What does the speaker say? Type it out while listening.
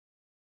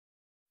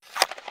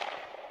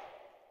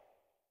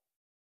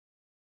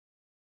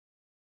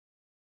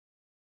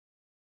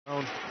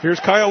Here's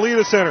Kyle Lee,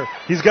 the center.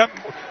 He's got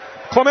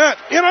Clement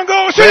in on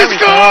goal. She scores!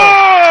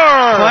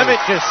 Clement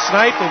just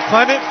sniped, and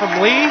Clement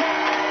from Lee.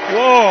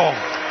 Whoa.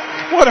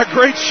 What a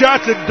great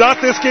shot to dot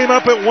this game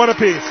up at 1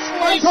 apiece.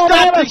 Nice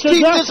stop to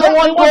keep this a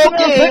 1-goal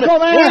game.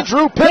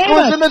 Andrew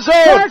Pickles in the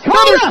zone.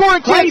 Another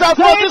scoring chance out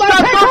front. This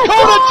time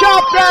Sarcona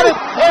chops at it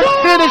and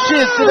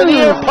finishes to the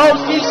near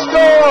post. He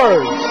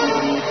scores.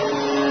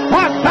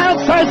 Puck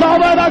bounces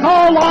over the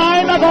goal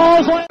line. The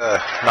goal's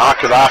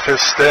knocked it off his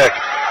stick.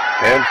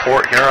 And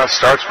Fort Huron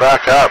starts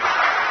back up.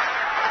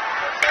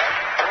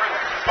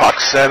 Puck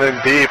sent in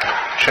deep.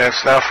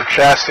 Chance now for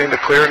Chastain to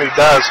clear, and he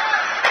does.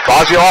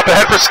 Fazio up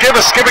ahead for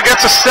Skibba. Skibba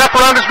gets a step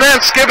around his man.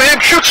 Skibba in,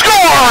 shoots,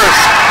 scores!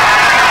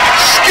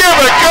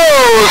 Skibba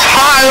goes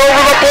high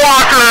over the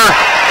blocker.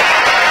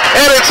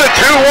 And it's a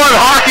 2-1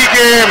 hockey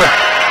game.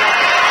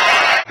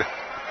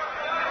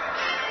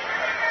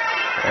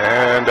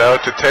 And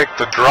out to take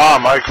the draw,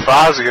 Mike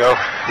Fazio.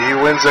 He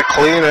wins it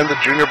clean, and the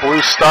Junior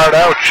Blues start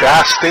out.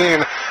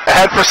 Chastain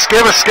ahead for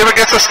Skibba. Skibba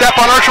gets a step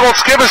on Archibald.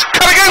 Skibba's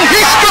cutting in.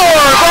 He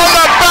scores on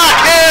the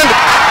backhand.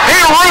 He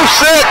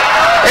roofs it,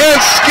 and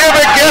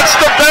Skibba gets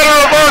the better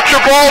of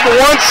Archibald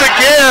once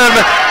again.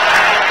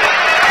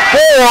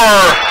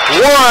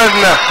 4-1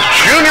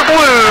 Junior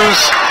Blues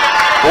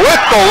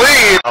with the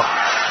lead.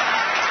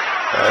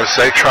 As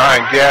they try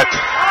and get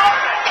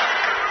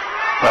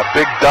a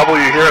big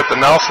W here at the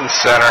Nelson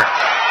Center.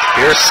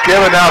 Here's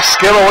Skibba now.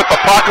 Skibba with the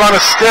puck on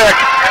his stick.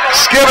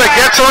 Skibba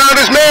gets around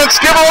his man.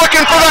 Skibba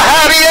looking for the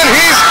Hattie, and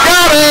he's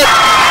got it.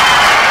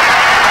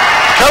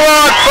 Come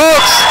on,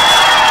 folks.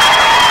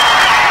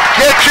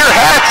 Get your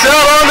hats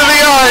out onto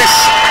the ice.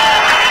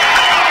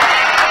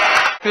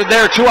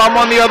 There,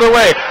 2-on-1 the other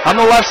way. On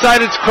the left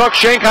side, it's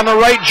Cruickshank. On the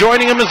right,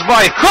 joining him is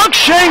Vice.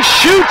 Cruickshank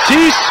shoots.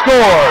 He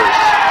scores.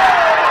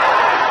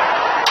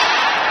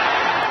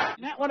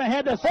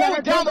 Ahead to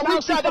center, down the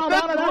weak side of the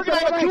fence. We're going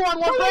to have a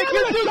 2-on-1 break.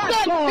 Here's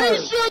Doucet. He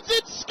shoots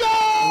it, scores!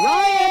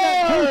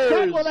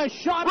 Ryan with a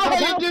shot.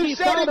 Ryan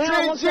Doucet in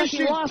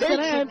transition takes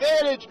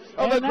advantage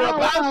of a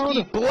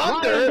Grabowski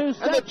blunder,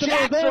 and the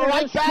Jacks are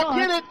right back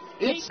in it.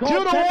 It's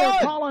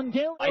 2-1.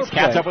 Nice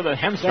catch up with a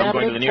Hemstrom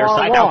going to the near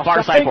side. Now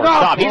far side for a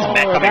stop. He's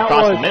coming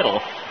across the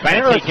middle.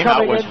 Trying to take him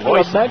out was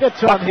Royce.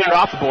 Puck cleared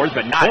off the boards,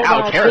 but not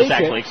out. Harris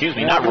actually, excuse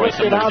me, not Royce.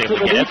 Was able to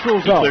get it.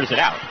 He clears it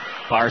out.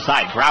 Far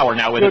side, Brower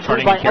now with it,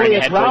 turning and carrying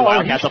ahead for the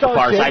Wildcats up the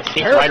far side,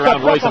 skates right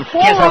around Royson,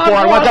 hands for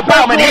 4-on-1 to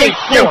Bauman, he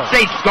shoots,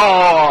 he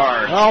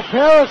scores!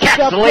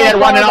 Cats the lead at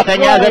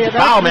 1-0 as it's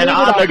Bauman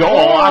on the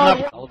goal, on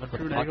the...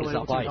 Kruenegel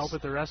able to help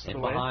it the rest of the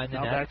way, now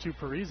back to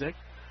Parizek.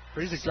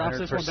 Parizek drops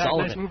this one back,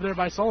 nice move there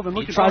by Sullivan,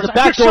 looking for the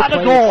back shot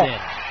to goal!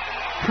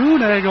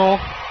 Kruenegel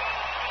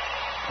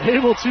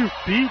able to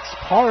beat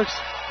Parks'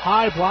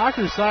 high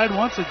blocker side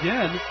once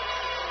again.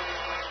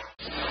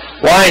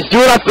 Lyons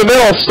do it up the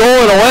middle,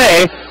 stolen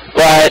away.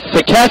 But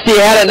Sakesi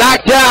had it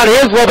knocked down.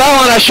 Here's Lavelle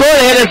on a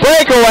short-handed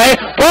breakaway.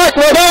 Buck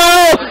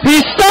Lavelle,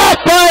 he's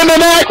stopped by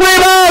Manak.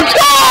 Rebound,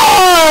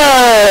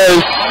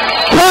 scores!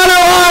 Connor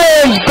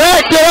Lyons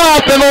backed it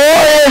up, and the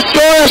Warriors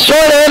score a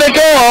short-handed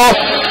goal.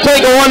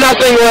 Take a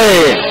 1-0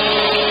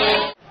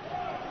 lead.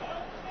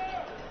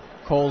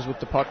 Coles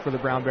with the puck for the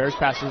Brown Bears,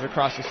 passes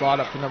across the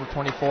slot up to number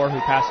 24, who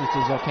passes to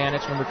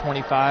Zolkanich, number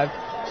 25.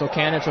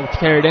 Zolkanich will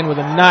carry it in with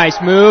a nice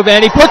move,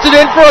 and he puts it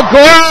in for a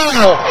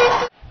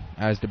goal!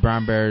 As the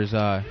Brown Bears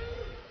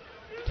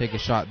take a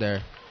shot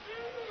there.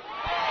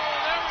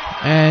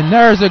 And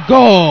there's a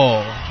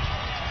goal!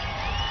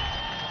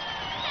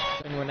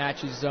 In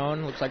Wenatchee's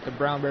zone, looks like the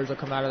Brown Bears will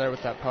come out of there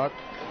with that puck.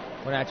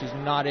 Wenatchee's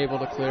not able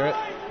to clear it.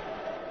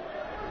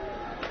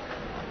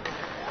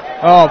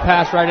 Oh,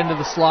 pass right into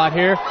the slot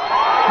here.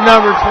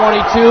 Number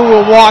 22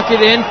 will walk it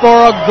in for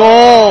a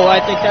goal. I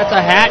think that's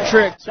a hat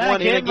trick.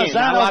 One in a game.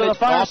 Not a lot of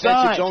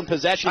offensive zone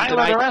possession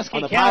tonight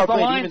on the power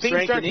play, even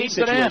strength and even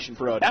situation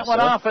for Odessa. That one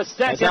off a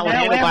second. That one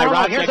handled by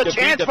Roderick. Here's a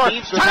chance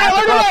for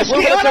Tyler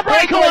Deresky on a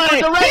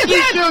breakaway.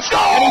 Deresky shoots,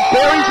 and he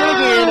buries it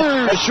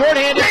again. A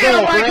short-handed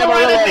goal for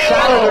Amarillo.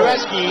 Tyler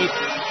Deresky.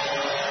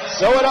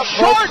 Sew it up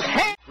short.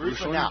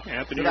 Now,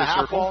 Anthony to the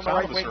half wall on the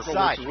right wing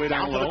side.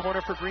 Down to the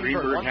corner for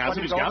Greenberg. Has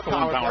it. He's got the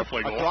one power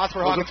play goal. Across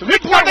for Hawkins.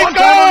 Big one goal!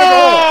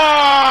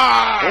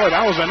 Boy,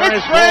 that was a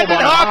nice goal by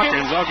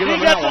Hawkins. I'll give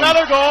him that one.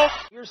 Another goal.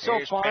 Here so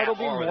far, it'll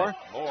be more.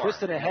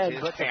 Twisted ahead,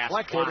 but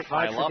deflected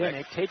by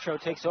Lubbock. Tatro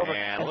takes over.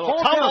 And a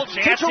little tumble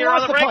chance here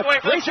on the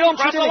breakaway. Across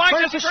the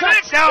line, just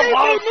Kruenegel down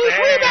low.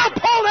 Rebound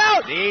pulled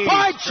out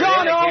by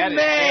John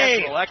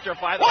O'May.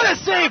 What a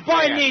save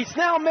by Nies.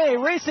 Now May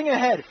racing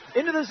ahead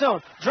into the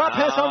zone. Drop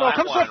pass on low.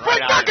 Comes for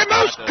Frank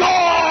Knochenmus. Goal!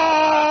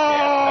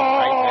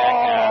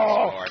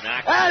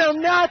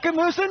 Adam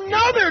Knochenmus,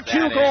 another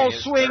 2-goal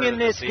swing in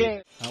this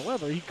game.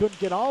 However, he couldn't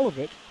get all of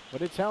it,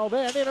 but it's held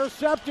in,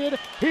 intercepted.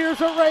 Here's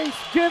a race.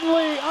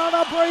 Ginley on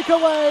a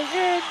breakaway,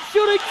 in,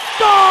 shooting,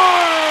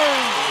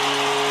 scores!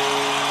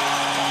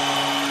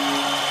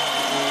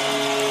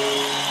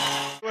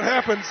 What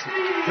happens?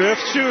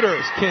 Fifth shooter.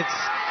 This kid's,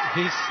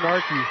 he's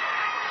snarky.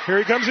 Here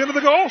he comes into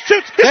the goal.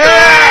 Shoots.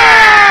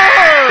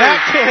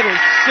 That kid is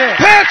sick.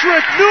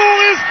 Patrick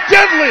Newell is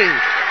deadly.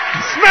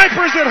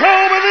 Snipers at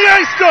home, and the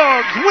Ice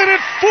Dogs win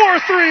it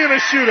 4-3 in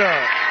a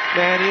shootout.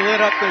 Man, he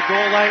lit up the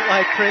goal light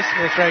like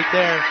Christmas right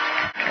there.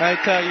 I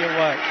tell you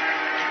what.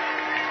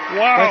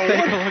 Wow.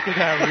 Let's take a look at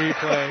that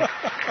replay.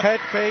 Head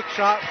fake,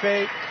 shot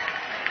fake.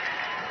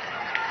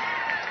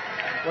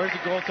 Where's the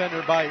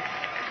goaltender bite?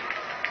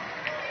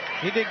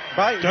 He didn't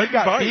bite. He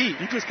got beat.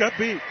 He just got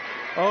beat.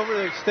 Over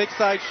the stick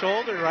side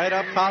shoulder, right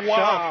up top shelf.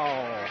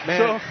 Wow. Man.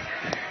 So,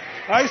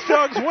 Ice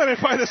Dogs win it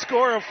by the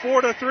score of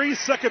 4-3.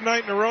 Second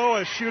night in a row,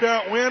 a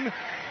shootout win.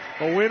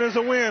 A win is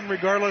a win,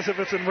 regardless if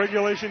it's in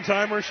regulation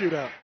time or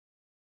shootout.